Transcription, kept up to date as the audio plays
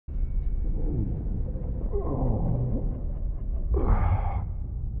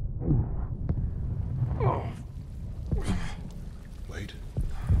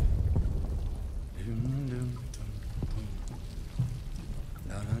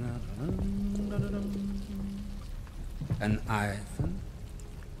An Ivan.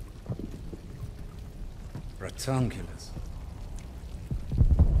 Rectangulus.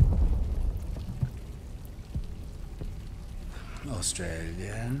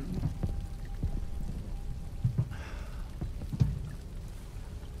 Australian.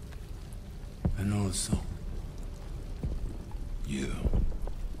 And also you.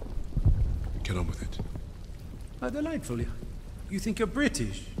 Get on with it. How delightful. You think you're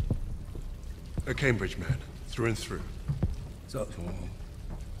British? A Cambridge man, through and through. So,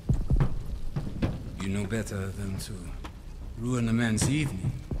 you know better than to ruin a man's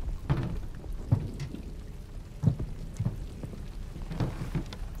evening.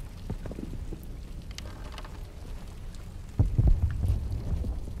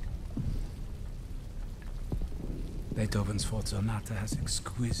 Beethoven's Fourth Sonata has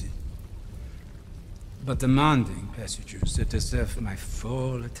exquisite but demanding passages that deserve my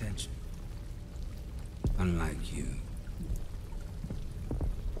full attention. Unlike you.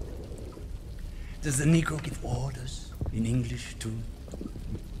 Does the Negro give orders in English too?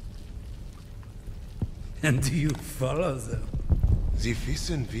 And do you follow them? Sie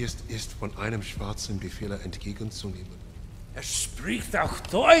wissen, wie es ist, von einem Schwarzen Befehle entgegenzunehmen. Er spricht auch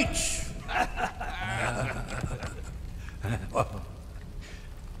Deutsch!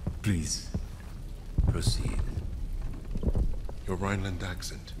 Please, proceed. Your Rhineland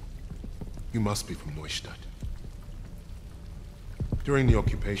accent. You must be from Neustadt. During the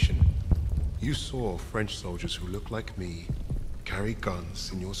occupation, you saw French soldiers who looked like me carry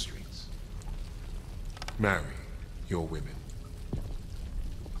guns in your streets. Marry your women.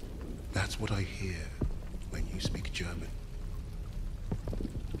 That's what I hear when you speak German.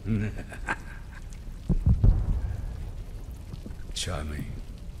 Charming.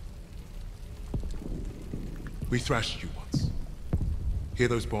 We thrashed you once. Hear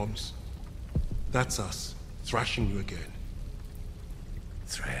those bombs? That's us, thrashing you again.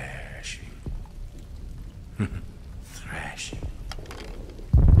 Thrashing. Thrashing.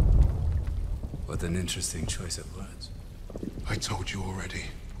 What an interesting choice of words. I told you already.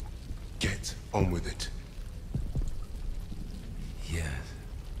 Get on with it. Yes.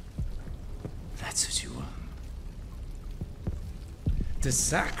 That's what you want. To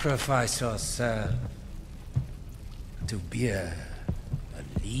sacrifice yourself. To be a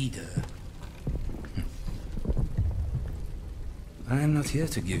leader. I am not here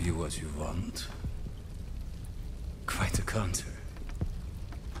to give you what you want. Quite the contrary.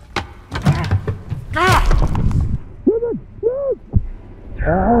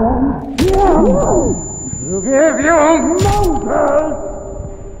 To give you Moses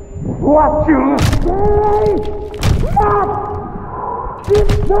what you say not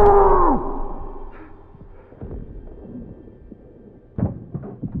deserve.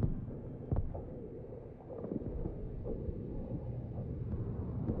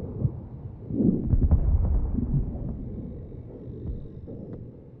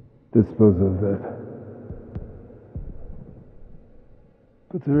 Dispose of that.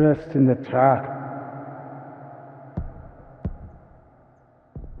 Put the rest in the trap.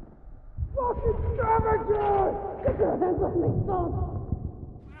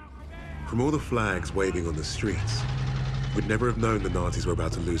 From all the flags waving on the streets, we'd never have known the Nazis were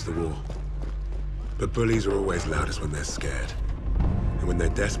about to lose the war. But bullies are always loudest when they're scared. And when they're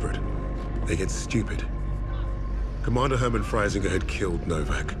desperate, they get stupid. Commander Hermann Freisinger had killed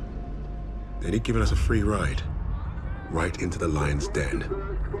Novak. Then he'd given us a free ride. Right into the lion's den.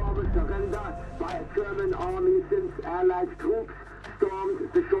 Surrender by a German army since Allied troops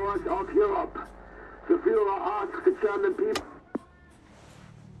stormed the shores of Europe. The Führer asked the German people.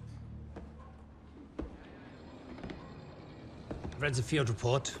 I've read the field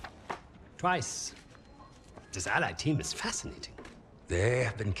report twice. This Allied team is fascinating. They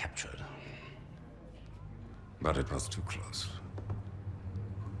have been captured. But it was too close.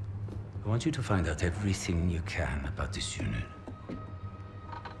 I want you to find out everything you can about this unit.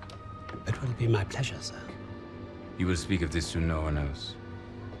 It will be my pleasure, sir. You will speak of this to no one else.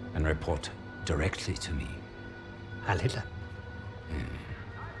 And report directly to me. Heil Hitler.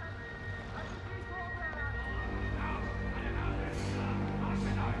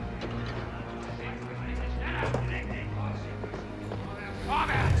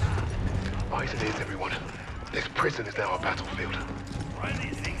 Right it is, everyone. This prison is now a battlefield. Wollen Sie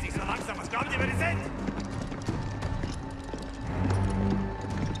es nicht so langsam? Was glauben Sie, wer die sind?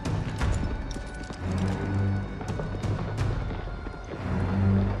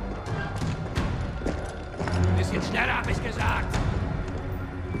 Ein bisschen schneller, hab ich gesagt.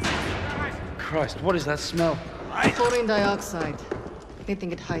 Christ, what is that smell? Chlorine dioxide. They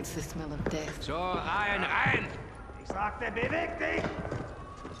think it hides the smell of death. So, rein, rein! Ich sagte, beweg dich!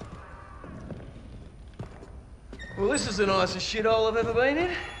 Well, this is the nicest shithole I've ever been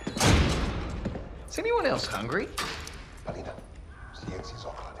in. Is anyone else hungry? Alina, silenci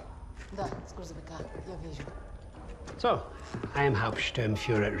Socrate. Da, scusa perché, io vejo. So, I am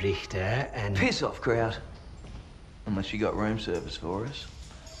Hauptsturmführer Richter, and... Piss off, crowd. Unless you got room service for us.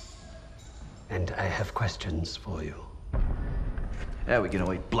 And I have questions for you. How are we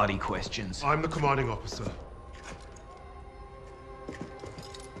gonna eat bloody questions? I'm the commanding officer.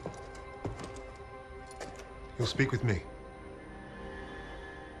 You'll speak with me.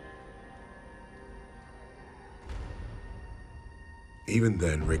 Even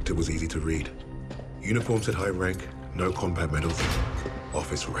then, Richter was easy to read. Uniforms at high rank, no combat medals.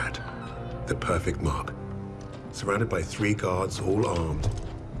 Office rat. The perfect mark. Surrounded by 3 guards, all armed,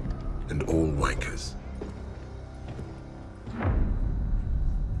 and all wankers.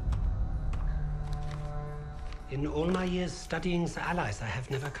 In all my years studying the Allies, I have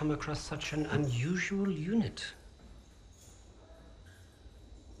never come across such an unusual unit.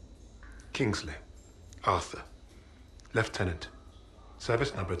 Kingsley. Arthur. Lieutenant.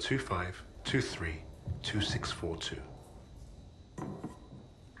 Service number 25232642. I'll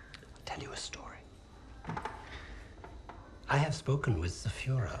tell you a story. I have spoken with the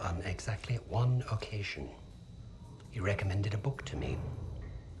Führer on exactly 1 occasion. He recommended a book to me.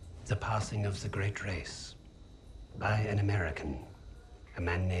 The Passing of the Great Race. By an American. A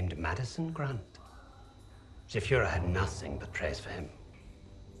man named Madison Grant. The Führer had nothing but praise for him.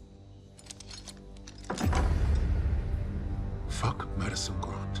 Fuck Madison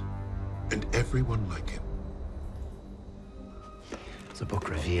Grant. And everyone like him. The book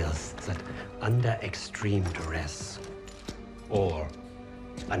reveals that under extreme duress or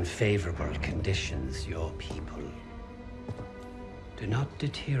unfavorable conditions, your people do not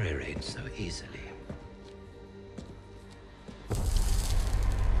deteriorate so easily.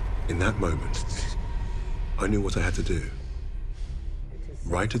 In that moment, I knew what I had to do.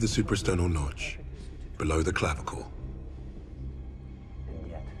 Right to the suprasternal notch, below the clavicle.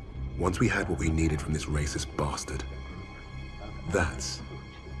 Once we had what we needed from this racist bastard, that's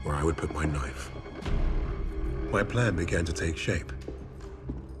where I would put my knife. My plan began to take shape.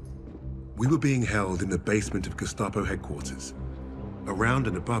 We were being held in the basement of Gestapo headquarters. Around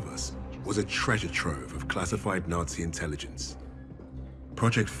and above us was a treasure trove of classified Nazi intelligence.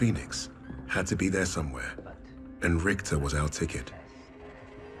 Project Phoenix had to be there somewhere, and Richter was our ticket.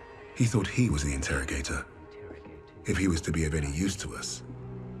 He thought he was the interrogator. If he was to be of any use to us,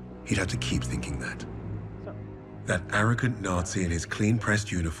 he'd have to keep thinking that. That arrogant Nazi in his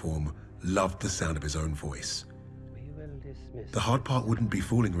clean-pressed uniform loved the sound of his own voice. The hard part wouldn't be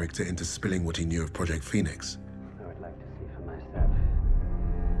fooling Richter into spilling what he knew of Project Phoenix. I would like to see for myself.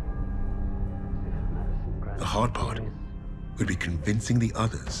 The hard part would be convincing the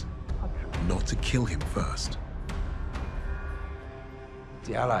others not to kill him first.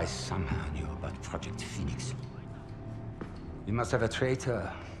 The Allies somehow knew about Project Phoenix. You must have a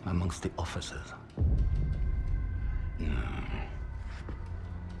traitor amongst the officers. No.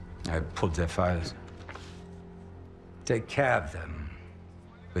 I pulled their files. Take care of them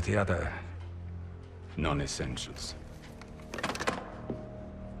with the other non-essentials.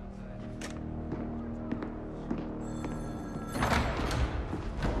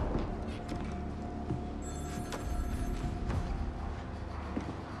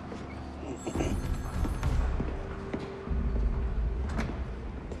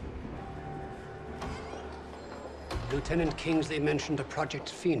 Lieutenant Kingsley mentioned a Project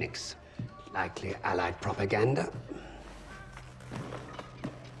Phoenix. Likely Allied propaganda.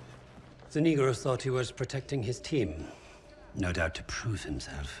 The Negro thought he was protecting his team. No doubt to prove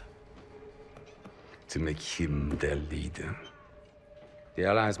himself. To make him their leader. The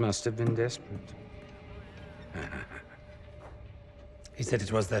Allies must have been desperate. He said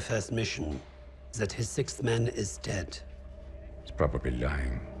it was their first mission. That his 6th man is dead. He's probably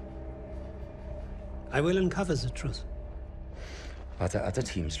lying. I will uncover the truth. Are there other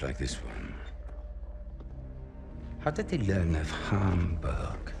teams like this one? How did they learn of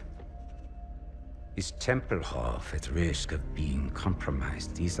Hamburg? Is Tempelhof at risk of being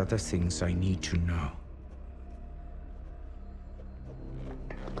compromised? These are the things I need to know.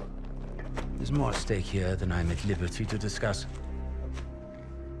 There's more at stake here than I'm at liberty to discuss.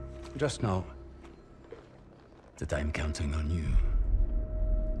 Just know that I'm counting on you,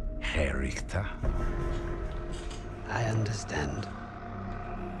 Herr Richter. I understand.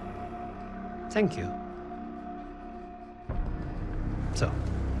 Thank you. So.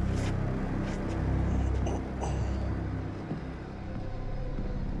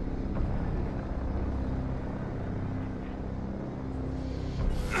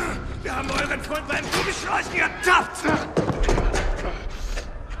 mein Freund beim Kugelschleichen ertappt!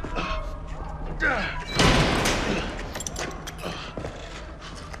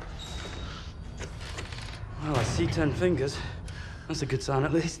 Well, I see 10 fingers. That's a good sign,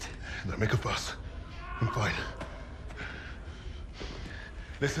 at least. Don't make a fuss. I'm fine.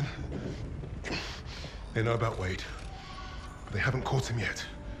 Listen. They know about Wade. But they haven't caught him yet.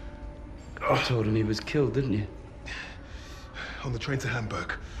 You told him he was killed, didn't you? On the train to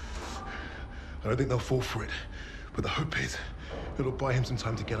Hamburg. I don't think they'll fall for it. But the hope is it'll buy him some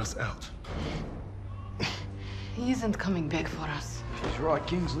time to get us out. He isn't coming back for us. She's right,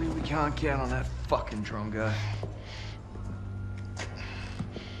 Kingsley. We can't count on that fucking Drongo.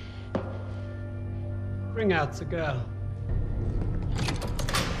 Bring out the girl.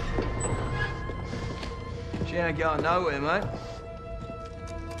 She ain't going nowhere, mate.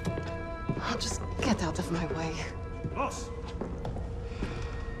 I'll just get out of my way. Los!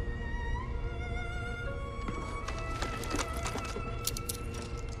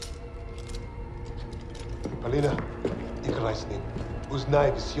 Polina, играй с ним.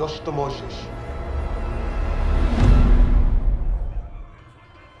 Узнай все, что можешь.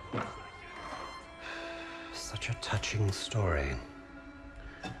 Such a touching story.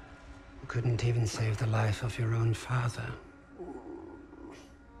 You couldn't even save the life of your own father.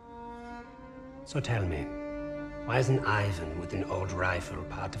 So tell me, why isn't Ivan with an old rifle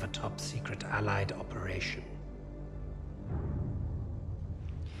part of a top-secret Allied operation?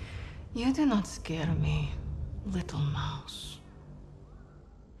 You do not scare me, little mouse.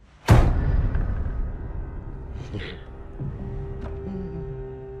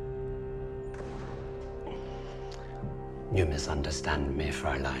 You misunderstand me,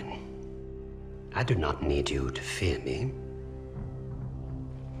 Fräulein. I do not need you to fear me.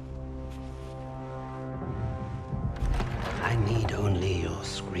 I need only your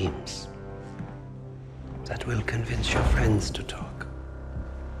screams. That will convince your friends to talk.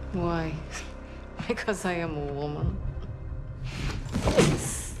 Why? Because I am a woman.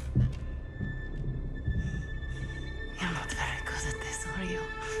 You're not very good at this, are you?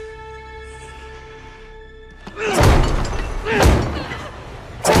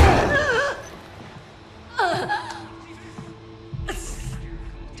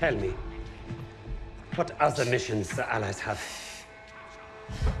 Tell me, what other missions the Allies have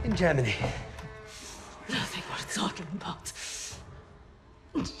in Germany? Nothing worth talking about.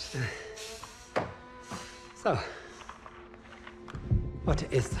 So, what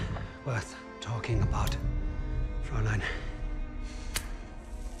is worth talking about, Fräulein?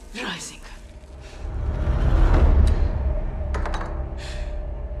 Freisinger.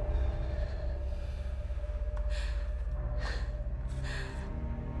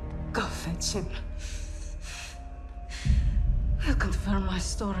 Go fetch him. We'll confirm my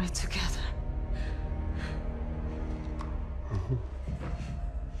story together.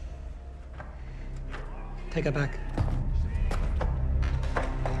 Take her back.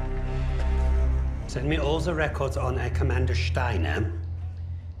 Send me all the records on a Commander Steiner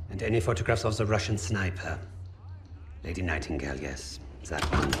and any photographs of the Russian sniper. Lady Nightingale, yes, that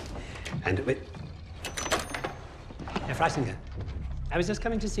one. And wait. Herr Freisinger, I was just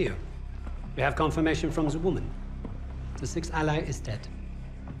coming to see you. We have confirmation from the woman. The sixth ally is dead.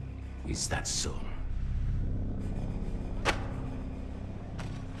 Is that so?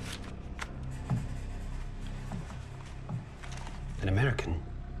 An American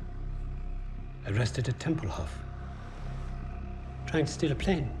arrested at Tempelhof, trying to steal a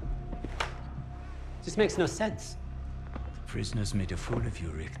plane. This makes no sense. The prisoners made a fool of you,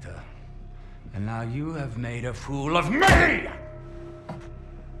 Richter. And now you have made a fool of me!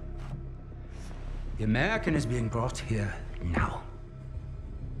 The American is being brought here now.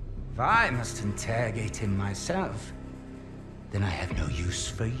 If I must interrogate him myself, then I have no use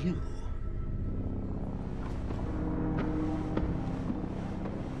for you.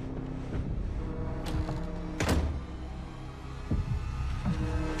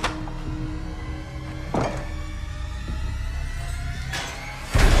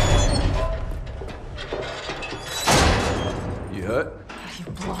 You hurt? Are you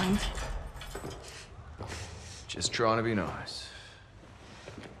blind? Just trying to be nice.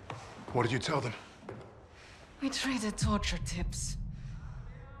 What did you tell them? We traded torture tips.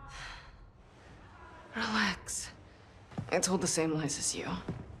 Relax. I told the same lies as you.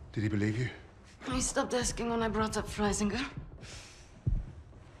 Did he believe you? He stopped asking when I brought up Freisinger.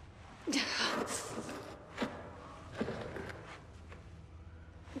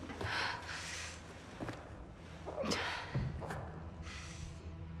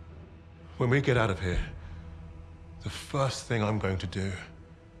 When we get out of here, the first thing I'm going to do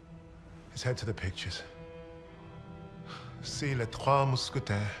is head to the pictures. See Les Trois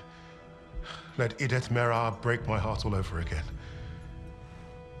Mousquetaires. Let Edith Merard break my heart all over again.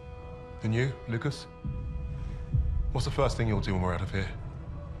 And you, Lucas? What's the first thing you'll do when we're out of here?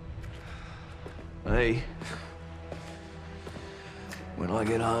 Hey. When I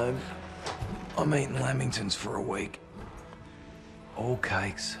get home, I'm eating lamingtons for a week. All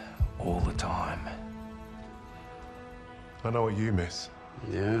cakes, all the time. I know what you miss.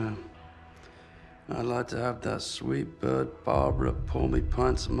 Yeah. I'd like to have that sweet bird Barbara pour me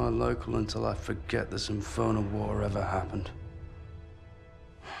pints of my local until I forget this infernal war ever happened.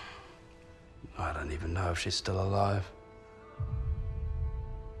 I don't even know if she's still alive.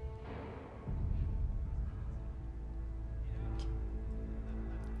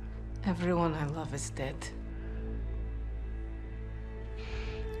 Everyone I love is dead.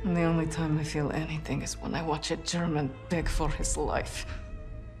 And the only time I feel anything is when I watch a German beg for his life.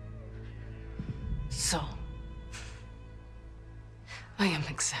 So, I am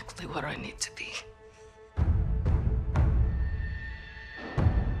exactly where I need to be.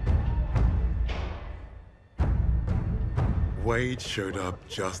 Wade showed up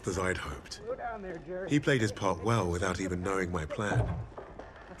just as I'd hoped. He played his part well without even knowing my plan.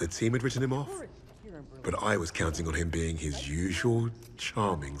 The team had written him off, but I was counting on him being his usual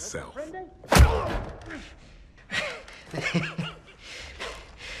charming self.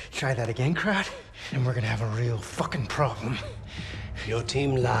 Try that again, crowd, and we're gonna have a real fucking problem. Your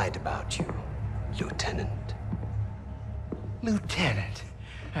team lied about you, Lieutenant. Lieutenant?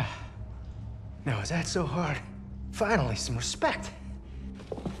 Now, is that so hard? Finally, some respect.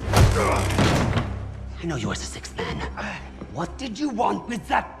 I know you as the sixth man. What did you want with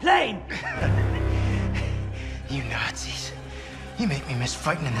that plane? You Nazis. You make me miss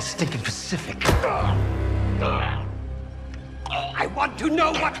fighting in the stinking Pacific. I want to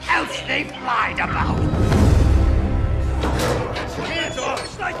know what else they've lied about. Hands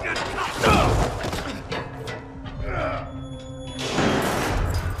off! Like a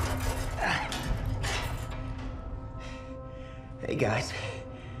Hey, guys.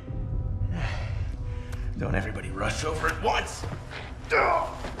 Don't everybody rush over at once.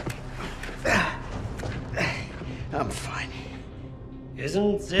 I'm fine.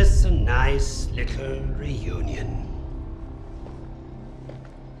 Isn't this a nice little reunion?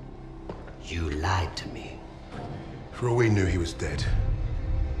 You lied to me. For all we knew, he was dead.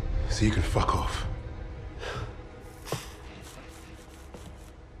 So you can fuck off.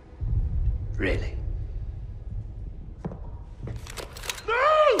 Really?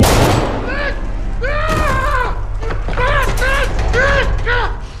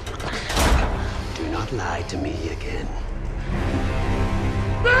 Do not lie to me again.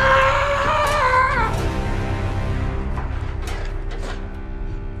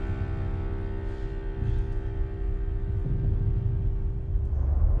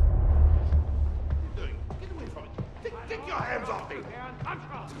 Take your hands off me!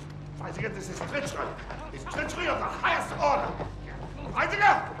 Freisinger, this is treachery. It's treachery of the highest order.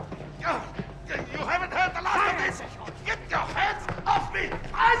 Freisinger! You haven't heard the last of this! Get your hands off me!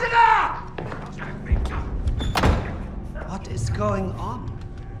 Freisinger! What is going on?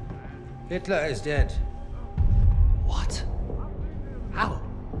 Hitler is dead. What? How?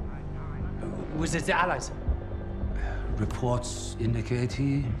 Was it the Allies? Reports indicate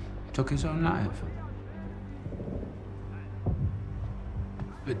he took his own life.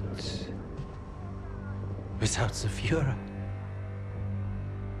 But without the Führer,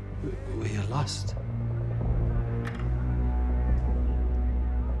 we are lost.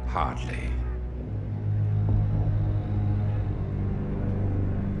 Hardly.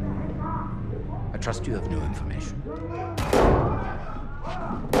 I trust you have no information.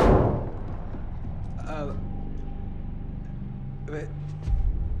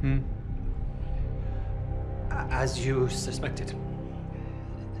 As you suspected,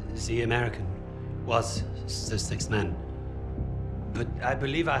 the American was the sixth man. But I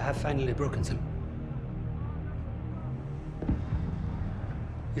believe I have finally broken them.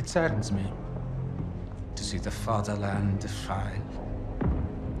 It saddens me to see the fatherland defiled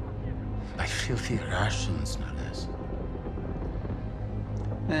by filthy Russians, no less.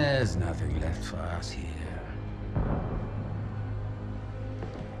 There's nothing left for us here.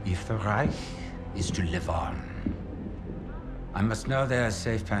 If the Reich is to live on, I must know there's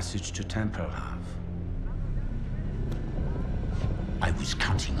safe passage to Tempelhof. I was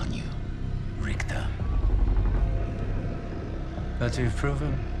counting on you, Richter. But you've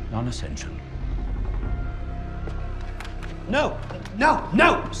proven non-essential. No, no,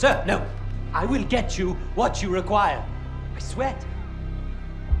 no, sir, no. I will get you what you require. I swear it.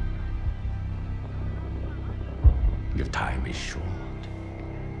 Your time is short.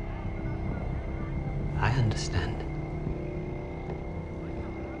 I understand.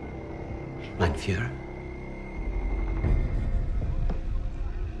 Mein Führer.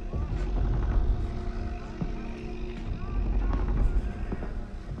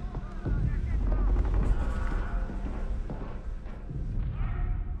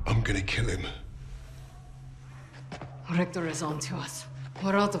 I'm gonna kill him. Richter is on to us.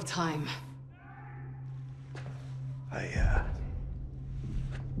 We're out of time.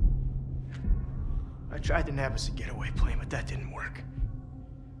 I tried to nab us a getaway plane, but that didn't work.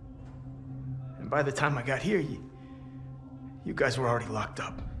 And by the time I got here, you guys were already locked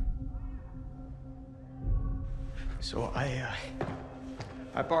up. So I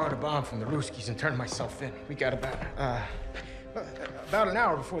borrowed a bomb from the Ruskies and turned myself in. We got about an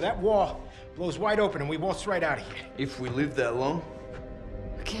hour before that wall blows wide open and we waltz right out of here. If we live that long?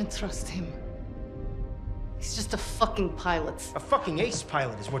 I can't trust him. He's just a fucking pilot. A fucking ace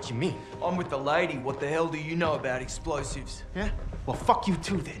pilot is what you mean. I'm with the lady. What the hell do you know about explosives? Yeah? Well, fuck you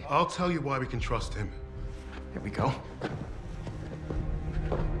too, then. I'll tell you why we can trust him. Here we go.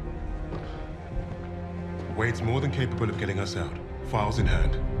 Wade's more than capable of getting us out. Files in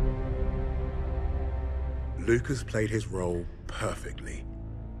hand. Lucas played his role perfectly.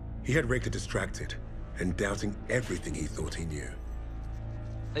 He had Richter distracted and doubting everything he thought he knew.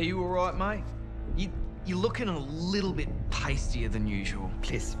 Are you all right, mate? You're looking a little bit pastier than usual.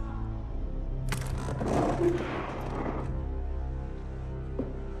 Please.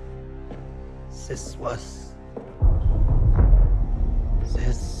 This was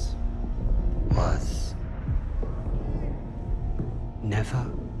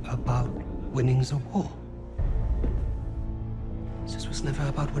never about winning the war. This was never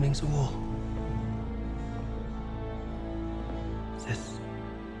about winning the war. This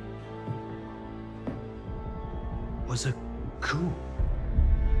was a coup.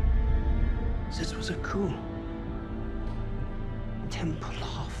 This was a coup.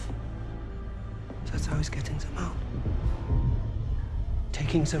 Tempelhof. That's how he's getting them out.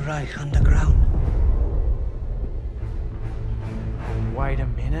 Taking the Reich underground. Wait a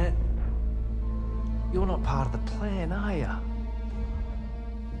minute. You're not part of the plan, are you?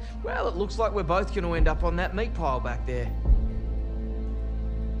 Well, it looks like we're both going to end up on that meat pile back there.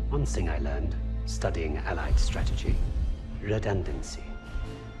 One thing I learned studying Allied strategy: redundancy.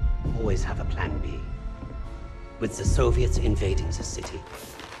 Always have a plan B. With the Soviets invading the city,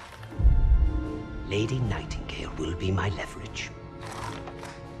 Lady Nightingale will be my leverage.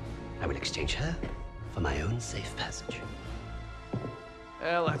 I will exchange her for my own safe passage.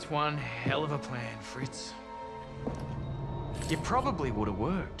 Well, that's one hell of a plan, Fritz. It probably would have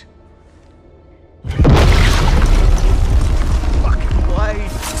worked. Fucking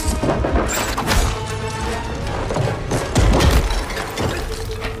blade!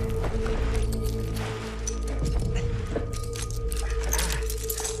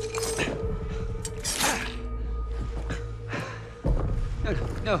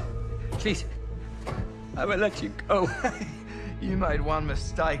 No, please. I will let you go. You made one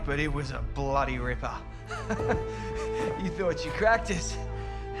mistake, but it was a bloody ripper. You thought you cracked us.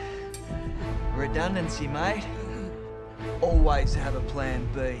 Redundancy, mate. Always have a plan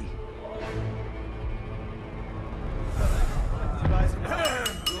B.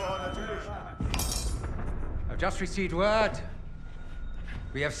 I've just received word.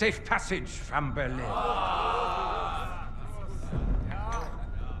 We have safe passage from Berlin.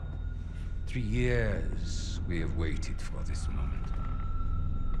 3 years we have waited for this moment.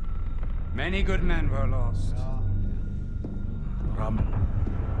 Many good men were lost. Rommel,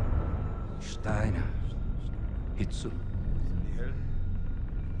 Steiner, Hitzel.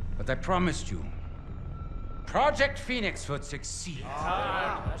 But I promised you, Project Phoenix would succeed.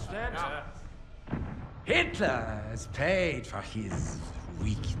 Hitler has paid for his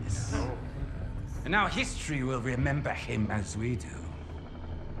weakness. And now history will remember him as we do.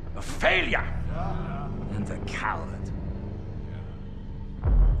 A failure and a coward.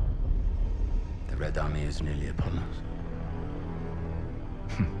 The Red Army is nearly upon us.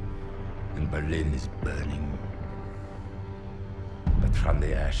 And Berlin is burning. But from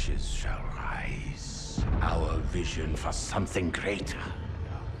the ashes shall rise our vision for something greater.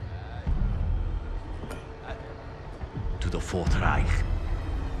 To the Fourth Reich.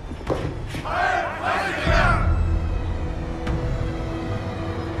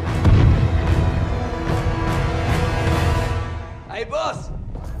 Hey, boss!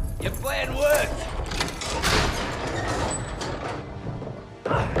 Your plan worked!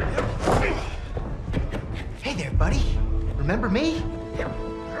 Hey there, buddy. Remember me?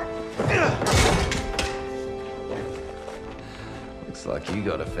 Looks like you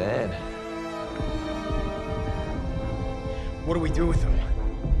got a fan. What do we do with him?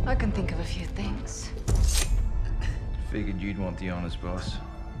 I can think of a few things. Figured you'd want the honors, boss.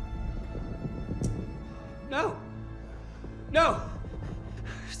 No! No!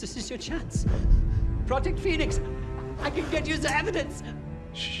 This is your chance. Project Phoenix. I can get you the evidence.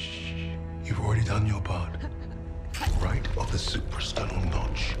 Shh. You've already done your part. Right of the suprasternal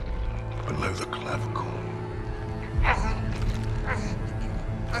notch, below the clavicle.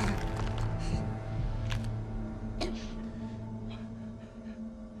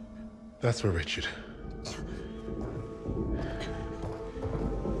 That's for Richard.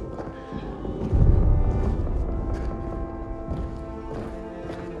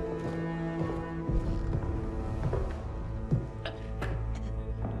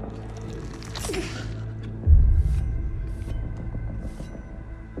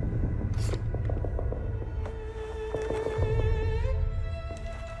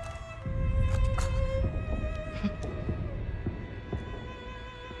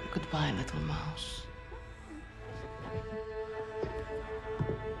 Goodbye, little mouse.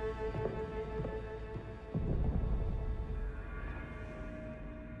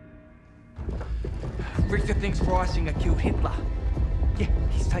 Richter thinks Freisinger killed Hitler. Yeah,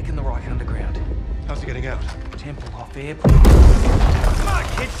 he's taken the Reich underground. How's he getting out? Tempelhof Airport. Come on,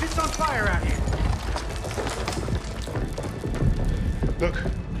 kids, shit's on fire out here. Look,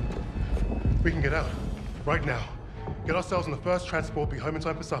 we can get out. Right now. Get ourselves on the first transport, be home in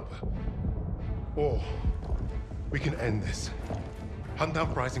time for supper. Or we can end this. Hunt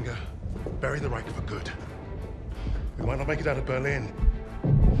down Freisinger, bury the Reich for good. We might not make it out of Berlin,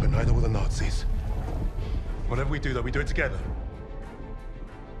 but neither will the Nazis. Whatever we do, though, we do it together.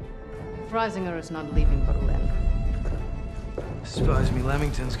 Freisinger is not leaving Berlin. Suppose me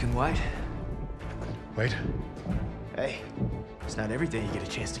Lamingtons can wait. Wait. Hey, it's not every day you get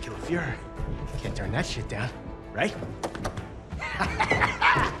a chance to kill a Fuhrer. Can't turn that shit down, right?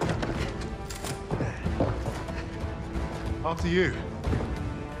 After you,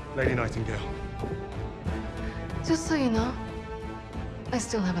 Lady Nightingale. Just so you know, I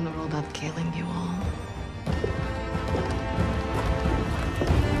still haven't ruled out killing you all.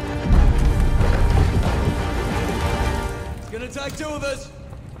 It's gonna take two of us.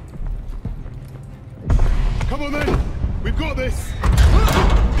 Come on, then. We've got this.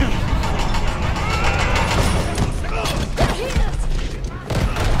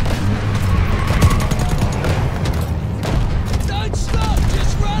 Don't stop!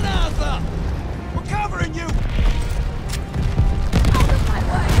 Just run, Arthur! We're covering you! Out of my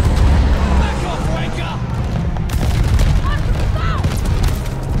way! Back off, wanker! Onto the bow!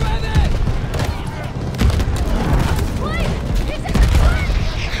 Grab it! Wait! He's in the plane!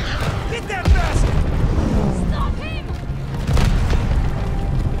 Get that bastard! Stop him!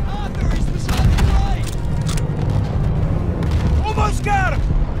 Arthur, he's beside the plane! Almost got him!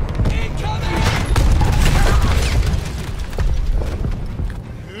 Incoming!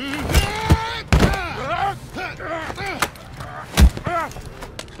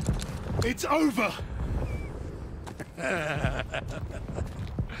 It's over.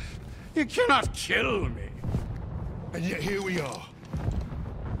 You cannot kill me. And yet here we are.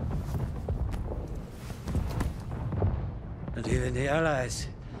 And even the Allies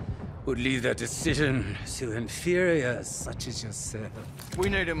would leave their decision to inferiors such as yourself. We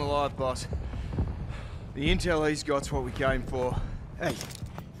need him alive, boss. The intel he's got's what we came for. Hey,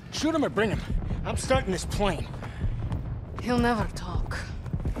 shoot him or bring him. I'm starting this plane. He'll never talk.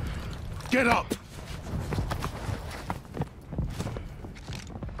 Get up!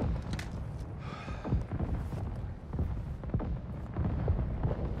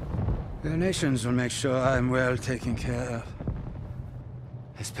 The nations will make sure I'm well taken care of.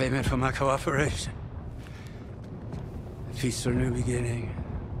 As payment for my cooperation. A peaceful new beginning.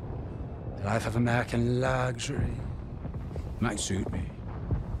 A life of American luxury. Might suit me.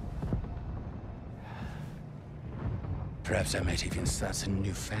 Perhaps I might even start a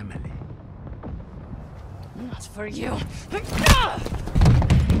new family. Not for you.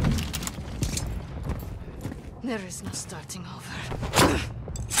 There is no starting over.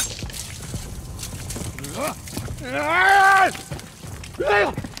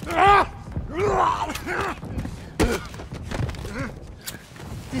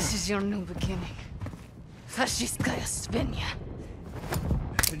 This is your new beginning. Fascistkaya Svinya.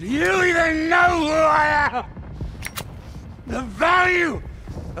 Do you even know who I am? The value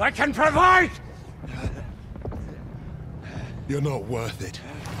I can provide? You're not worth it.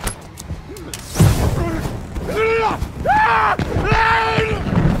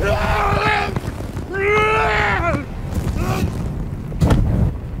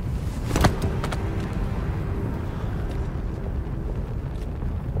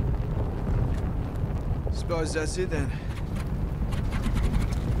 Suppose that's it then.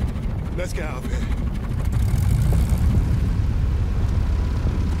 Let's get out of here.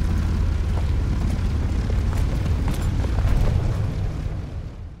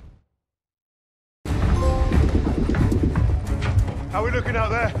 How are we looking out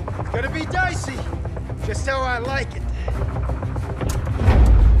there? It's gonna be dicey. Just how I like it.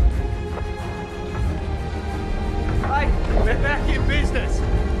 Hey, we're back in business.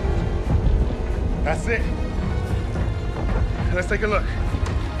 That's it. Let's take a look.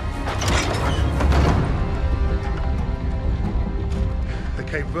 The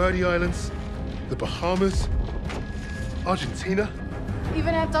Cape Verde Islands, the Bahamas, Argentina.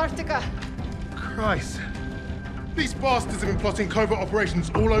 Even Antarctica. Christ. These bastards have been plotting covert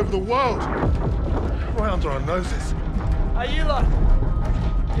operations all over the world. Right under our noses. Hey, you lot.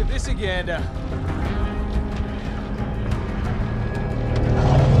 Give this a gander.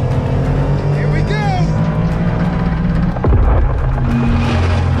 Here we go!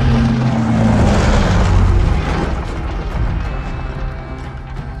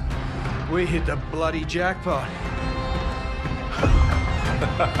 We hit the bloody jackpot.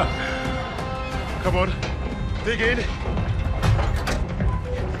 Come on, dig in.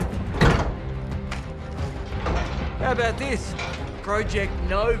 How about this? Project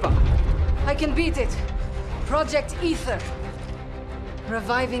Nova. I can beat it. Project Ether.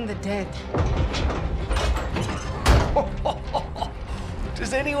 Reviving the dead.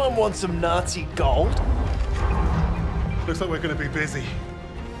 Does anyone want some Nazi gold? Looks like we're going to be busy.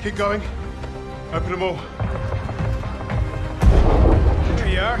 Keep going. Open them all. Here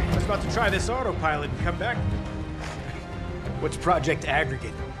you are. I was about to try this autopilot and come back. What's Project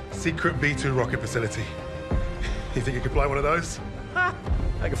Aggregate? Secret B-2 rocket facility. You think you could fly one of those? Ha!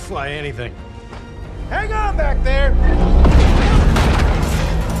 I can fly anything. Hang on back there!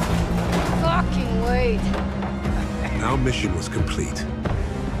 Fucking wait. Our mission was complete.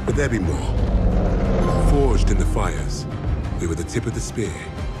 But there'd be more. Forged in the fires, we were the tip of the spear.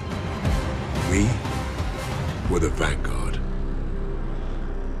 We were the Vanguard.